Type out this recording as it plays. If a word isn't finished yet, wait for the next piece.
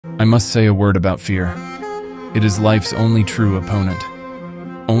I must say a word about fear. It is life's only true opponent.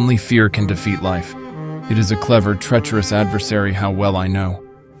 Only fear can defeat life. It is a clever, treacherous adversary, how well I know.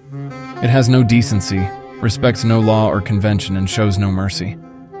 It has no decency, respects no law or convention, and shows no mercy.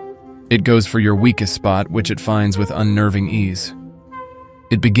 It goes for your weakest spot, which it finds with unnerving ease.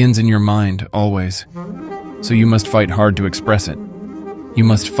 It begins in your mind, always. So you must fight hard to express it. You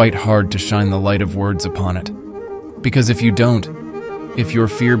must fight hard to shine the light of words upon it. Because if you don't, if your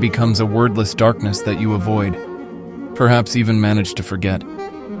fear becomes a wordless darkness that you avoid, perhaps even manage to forget,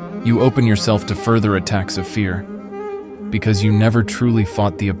 you open yourself to further attacks of fear, because you never truly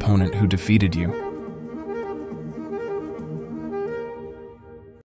fought the opponent who defeated you.